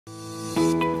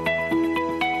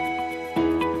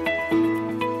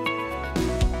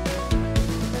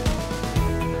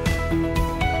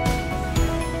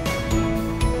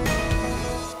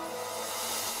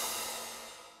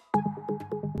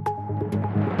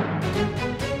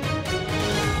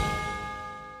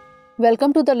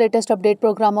Welcome to the latest update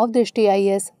program of Drishti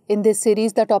IAS. In this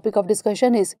series, the topic of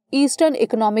discussion is Eastern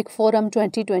Economic Forum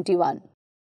 2021.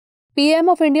 PM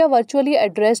of India virtually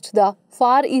addressed the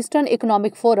Far Eastern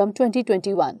Economic Forum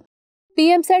 2021.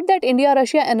 PM said that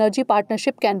India-Russia energy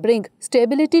partnership can bring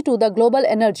stability to the global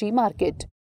energy market.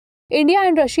 India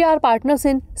and Russia are partners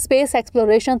in space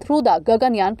exploration through the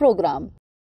Gaganyaan program.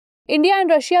 India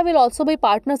and Russia will also be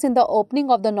partners in the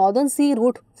opening of the Northern Sea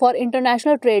route for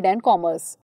international trade and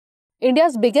commerce.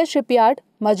 India's biggest shipyard,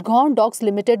 Majgaon Docks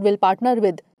Limited, will partner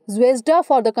with Zvezda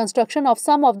for the construction of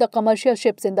some of the commercial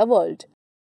ships in the world.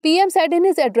 PM said in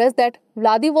his address that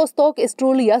Vladivostok is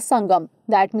truly a Sangam,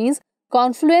 that means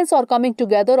confluence or coming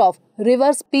together of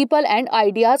rivers, people and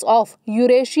ideas of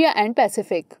Eurasia and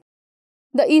Pacific.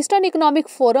 The Eastern Economic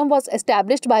Forum was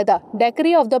established by the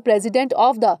decree of the President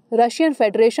of the Russian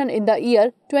Federation in the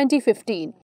year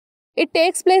 2015. It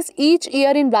takes place each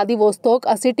year in Vladivostok,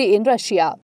 a city in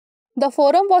Russia. The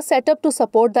forum was set up to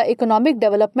support the economic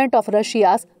development of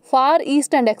Russia's Far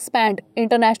East and expand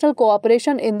international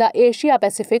cooperation in the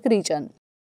Asia-Pacific region.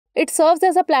 It serves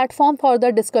as a platform for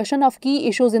the discussion of key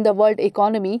issues in the world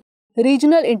economy,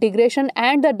 regional integration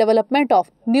and the development of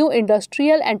new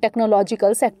industrial and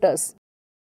technological sectors.